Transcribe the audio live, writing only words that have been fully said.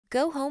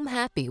Go home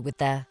happy with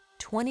the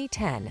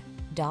 2010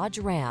 Dodge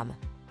Ram.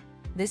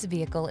 This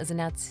vehicle is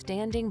an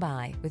outstanding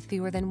buy with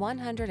fewer than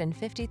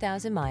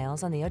 150,000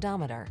 miles on the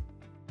odometer.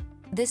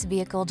 This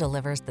vehicle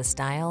delivers the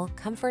style,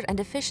 comfort, and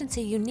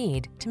efficiency you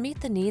need to meet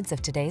the needs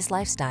of today's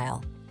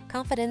lifestyle.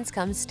 Confidence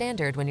comes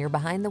standard when you're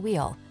behind the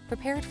wheel,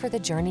 prepared for the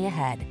journey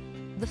ahead.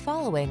 The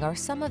following are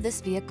some of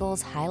this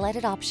vehicle's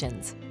highlighted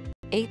options: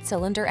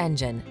 8-cylinder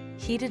engine,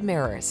 heated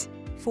mirrors,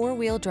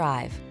 4-wheel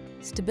drive,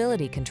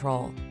 stability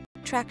control,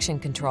 traction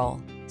control,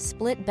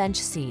 split bench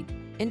seat,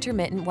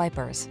 intermittent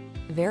wipers,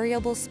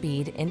 variable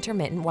speed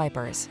intermittent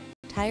wipers,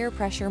 tire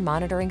pressure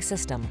monitoring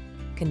system,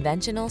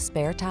 conventional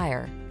spare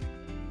tire,